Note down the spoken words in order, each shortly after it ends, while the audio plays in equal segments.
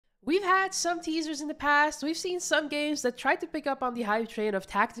We've had some teasers in the past, we've seen some games that tried to pick up on the hype train of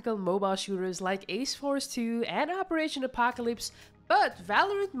tactical mobile shooters like Ace Force 2 and Operation Apocalypse, but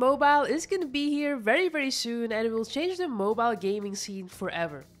Valorant Mobile is gonna be here very soon and it will change the mobile gaming scene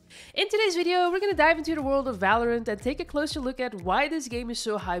forever. In today's video, we're gonna dive into the world of Valorant and take a closer look at why this game is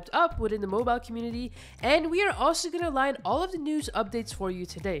so hyped up within the mobile community, and we are also gonna line all of the news updates for you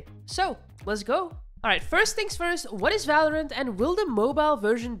today. So, let's go! Alright, first things first, what is Valorant and will the mobile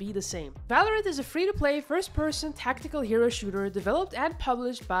version be the same? Valorant is a free-to-play, first-person tactical hero shooter developed and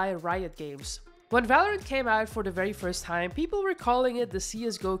published by Riot Games. When Valorant came out for the very first time, people were calling it the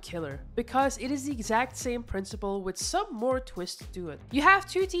CSGO killer, because it is the exact same principle with some more twist to it. You have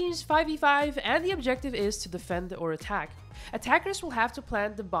two teams 5v5 and the objective is to defend or attack. Attackers will have to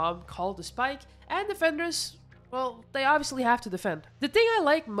plant the bomb called the spike, and defenders, well, they obviously have to defend. The thing I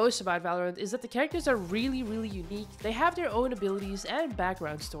like most about Valorant is that the characters are really unique, they have their own abilities and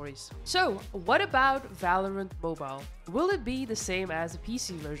background stories. So, what about Valorant Mobile? Will it be the same as the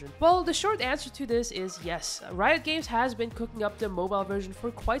PC version? Well, the short answer to this is yes. Riot Games has been cooking up the mobile version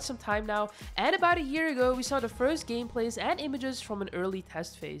for quite some time now, and about a year ago we saw the first gameplays and images from an early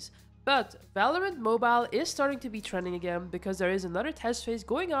test phase. But Valorant Mobile is starting to be trending again because there is another test phase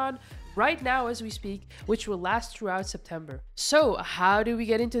going on right now as we speak, which will last throughout September. So how do we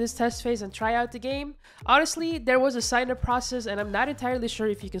get into this test phase and try out the game? Honestly, there was a sign-up process and I'm not entirely sure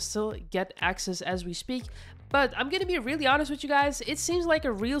if you can still get access as we speak, but I'm gonna be really honest with you guys, it seems like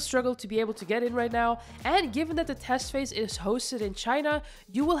a real struggle to be able to get in right now, and given that the test phase is hosted in China,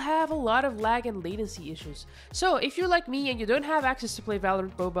 you will have a lot of lag and latency issues. So if you're like me and you don't have access to play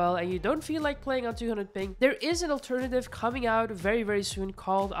Valorant Mobile and you don't feel like playing on 200 ping, there is an alternative coming out very soon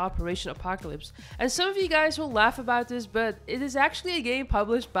called Operation Apocalypse. And some of you guys will laugh about this, but it is actually a game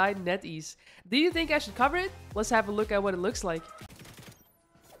published by NetEase. Do you think I should cover it? Let's have a look at what it looks like.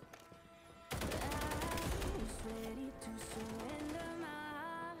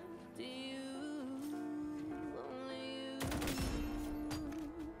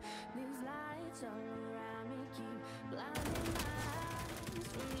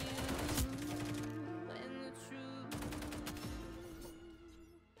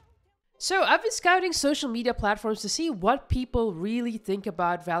 So I've been scouting social media platforms to see what people really think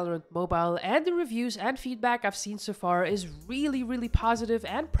about Valorant Mobile, and the reviews and feedback I've seen so far is really positive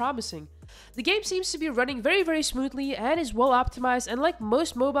and promising. The game seems to be running very smoothly and is well optimized, and like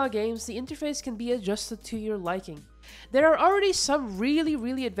most mobile games, the interface can be adjusted to your liking. There are already some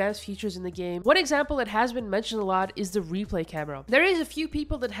really advanced features in the game. One example that has been mentioned a lot is the replay camera. There is a few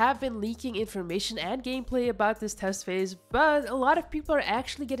people that have been leaking information and gameplay about this test phase, but a lot of people are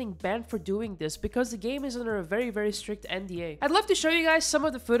actually getting banned for doing this because the game is under a very strict NDA. I'd love to show you guys some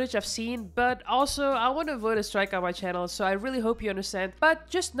of the footage I've seen, but also I want to avoid a strike on my channel, so I really hope you understand. But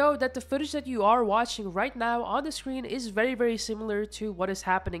just know that the footage that you are watching right now on the screen is very similar to what is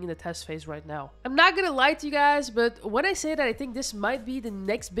happening in the test phase right now. I'm not gonna lie to you guys, but when I say that I think this might be the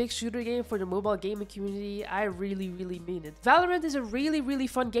next big shooter game for the mobile gaming community, I really mean it. Valorant is a really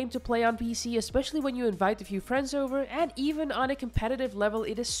fun game to play on PC, especially when you invite a few friends over, and even on a competitive level,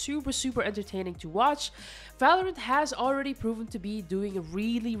 it is super entertaining to watch. Valorant has already proven to be doing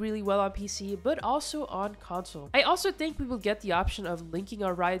really well on PC, but also on console. I also think we will get the option of linking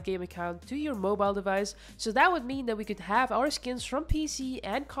our Riot Game account to your mobile device, so that would mean that we could have our skins from PC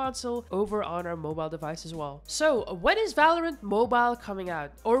and console over on our mobile device as well. So when is Valorant Mobile coming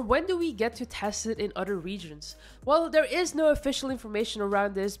out? Or when do we get to test it in other regions? Well, there is no official information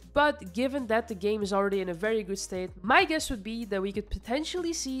around this, but given that the game is already in a very good state, my guess would be that we could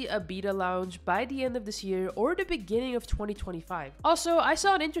potentially see a beta launch by the end of this year or the beginning of 2025. Also, I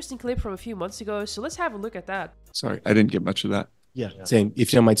saw an interesting clip from a few months ago, so let's have a look at that. Sorry, I didn't get much of that. Yeah, same.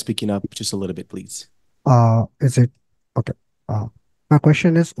 If you don't mind speaking up just a little bit, please. Is it okay? My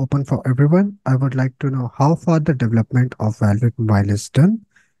question is open for everyone. I would like to know how far the development of Valorant Mobile is done,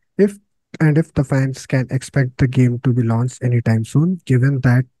 if if the fans can expect the game to be launched anytime soon, given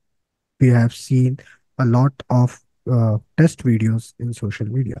that we have seen a lot of test videos in social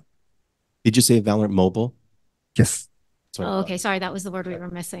media. Did you say Valorant Mobile? Yes. Sorry. Oh, okay. Sorry, that was the word we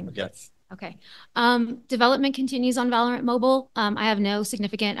were missing. Yes. Okay. Development continues on Valorant Mobile. I have no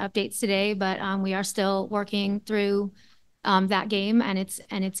significant updates today, but we are still working through that game and its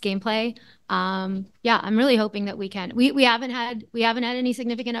gameplay. Yeah, I'm really hoping that we can. We haven't had any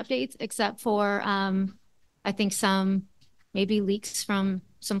significant updates except for I think some maybe leaks from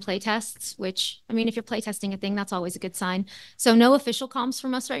some play tests, which, I mean, if you're play testing a thing, that's always a good sign. So no official comms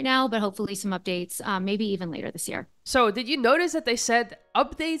from us right now, but hopefully some updates, maybe even later this year. So, did you notice that they said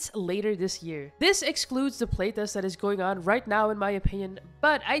updates later this year? This excludes the playtest that is going on right now in my opinion,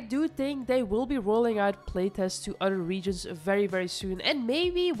 but I do think they will be rolling out playtests to other regions very, very soon, and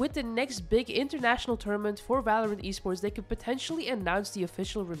maybe with the next big international tournament for Valorant esports, they could potentially announce the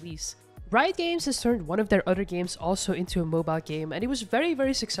official release. Riot Games has turned one of their other games also into a mobile game, and it was very,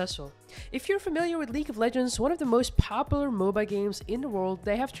 very successful. If you're familiar with League of Legends, one of the most popular mobile games in the world,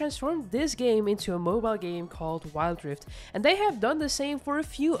 they have transformed this game into a mobile game called Wild Rift, and they have done the same for a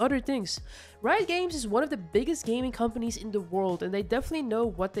few other things. Riot Games is one of the biggest gaming companies in the world, and they definitely know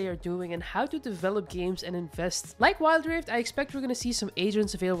what they are doing and how to develop games and invest. Like Wild Rift, I expect we're going to see some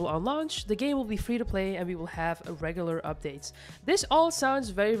agents available on launch, the game will be free to play, and we will have regular updates. This all sounds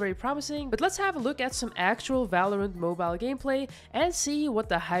very, very promising, but let's have a look at some actual Valorant mobile gameplay and see what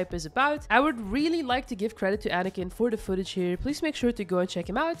the hype is about. I would really like to give credit to Anakin for the footage here. Please make sure to go and check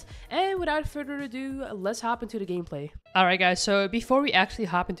him out, and without further ado, let's hop into the gameplay. Alright guys, so before we actually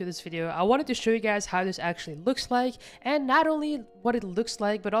hop into this video, I wanted to show you guys how this actually looks like, and not only what it looks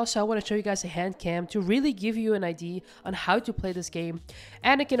like, but also I want to show you guys a hand cam to really give you an idea on how to play this game.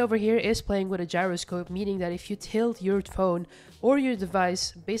 Anakin over here is playing with a gyroscope, meaning that if you tilt your phone or your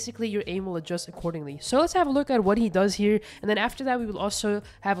device, basically your aim will adjust accordingly. So let's have a look at what he does here, and then after that we will also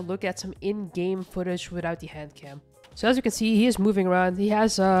have a look at some in-game footage without the hand cam. So as you can see, he is moving around. He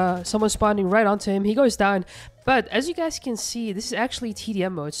has someone spawning right onto him. He goes down. But as you guys can see, this is actually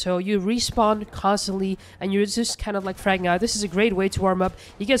TDM mode. So you respawn constantly and you're just kind of like fragging out. This is a great way to warm up.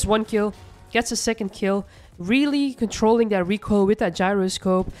 He gets one kill, gets a second kill, really controlling that recoil with that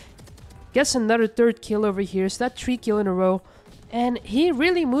gyroscope. Gets another third kill over here. So that's 3 kills in a row. And he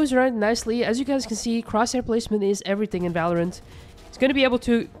really moves around nicely. As you guys can see, crosshair placement is everything in Valorant. He's going to be able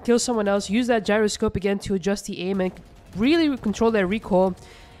to kill someone else, use that gyroscope again to adjust the aim and really control that recoil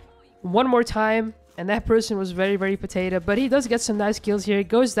one more time. And that person was very, very potato, but he does get some nice kills here. It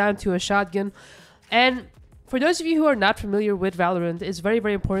goes down to a shotgun. And for those of you who are not familiar with Valorant, it's very,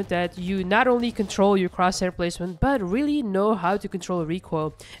 very important that you not only control your crosshair placement, but really know how to control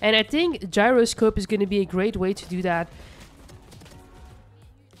recoil. And I think gyroscope is going to be a great way to do that.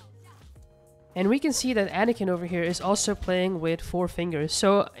 And we can see that Anakin over here is also playing with 4 fingers.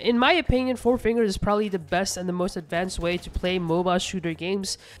 So in my opinion, 4 fingers is probably the best and the most advanced way to play mobile shooter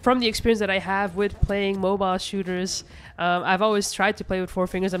games. From the experience that I have with playing mobile shooters, I've always tried to play with 4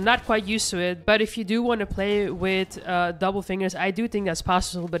 fingers. I'm not quite used to it, but if you do want to play with double fingers, I do think that's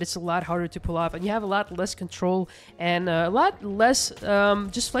possible, but it's a lot harder to pull off. And you have a lot less control and a lot less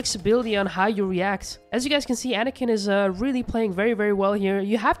just flexibility on how you react. As you guys can see, Anakin is really playing very, very well here.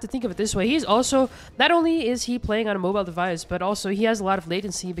 You have to think of it this way. He's also, not only is he playing on a mobile device, but also he has a lot of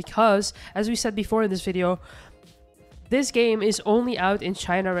latency because, as we said before in this video, this game is only out in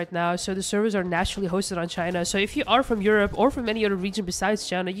China right now, so the servers are naturally hosted on China. So if you are from Europe or from any other region besides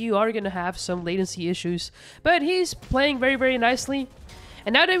China, you are going to have some latency issues. But he's playing very, very nicely.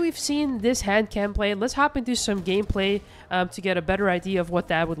 And now that we've seen this hand cam play, let's hop into some gameplay to get a better idea of what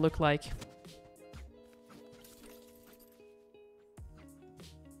that would look like.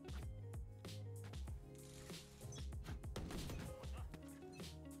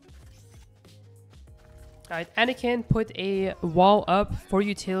 Alright, Anakin put a wall up for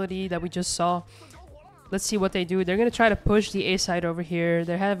utility that we just saw. Let's see what they do. They're going to try to push the A side over here.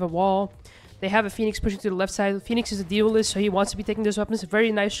 They have a wall. They have a Phoenix pushing to the left side. Phoenix is a duelist, so he wants to be taking those weapons.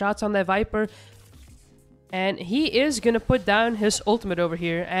 Very nice shots on that Viper. And he is going to put down his ultimate over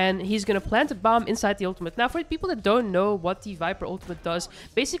here. And he's going to plant a bomb inside the ultimate. Now, for people that don't know what the Viper ultimate does,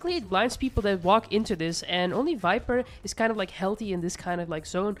 basically it blinds people that walk into this. And only Viper is kind of like healthy in this kind of like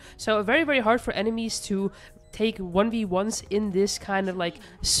zone. So very, very hard for enemies to take 1v1s in this kind of like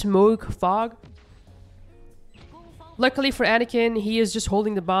smoke fog. Luckily for Anakin, he is just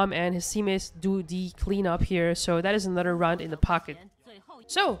holding the bomb and his teammates do the cleanup here. So that is another round in the pocket.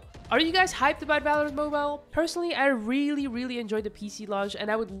 So, are you guys hyped about Valorant Mobile? Personally, I really enjoyed the PC launch and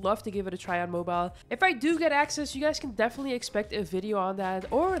I would love to give it a try on mobile. If I do get access, you guys can definitely expect a video on that,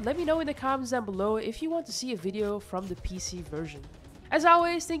 or let me know in the comments down below if you want to see a video from the PC version. As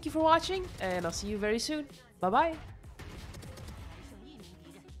always, thank you for watching and I'll see you very soon. Bye bye!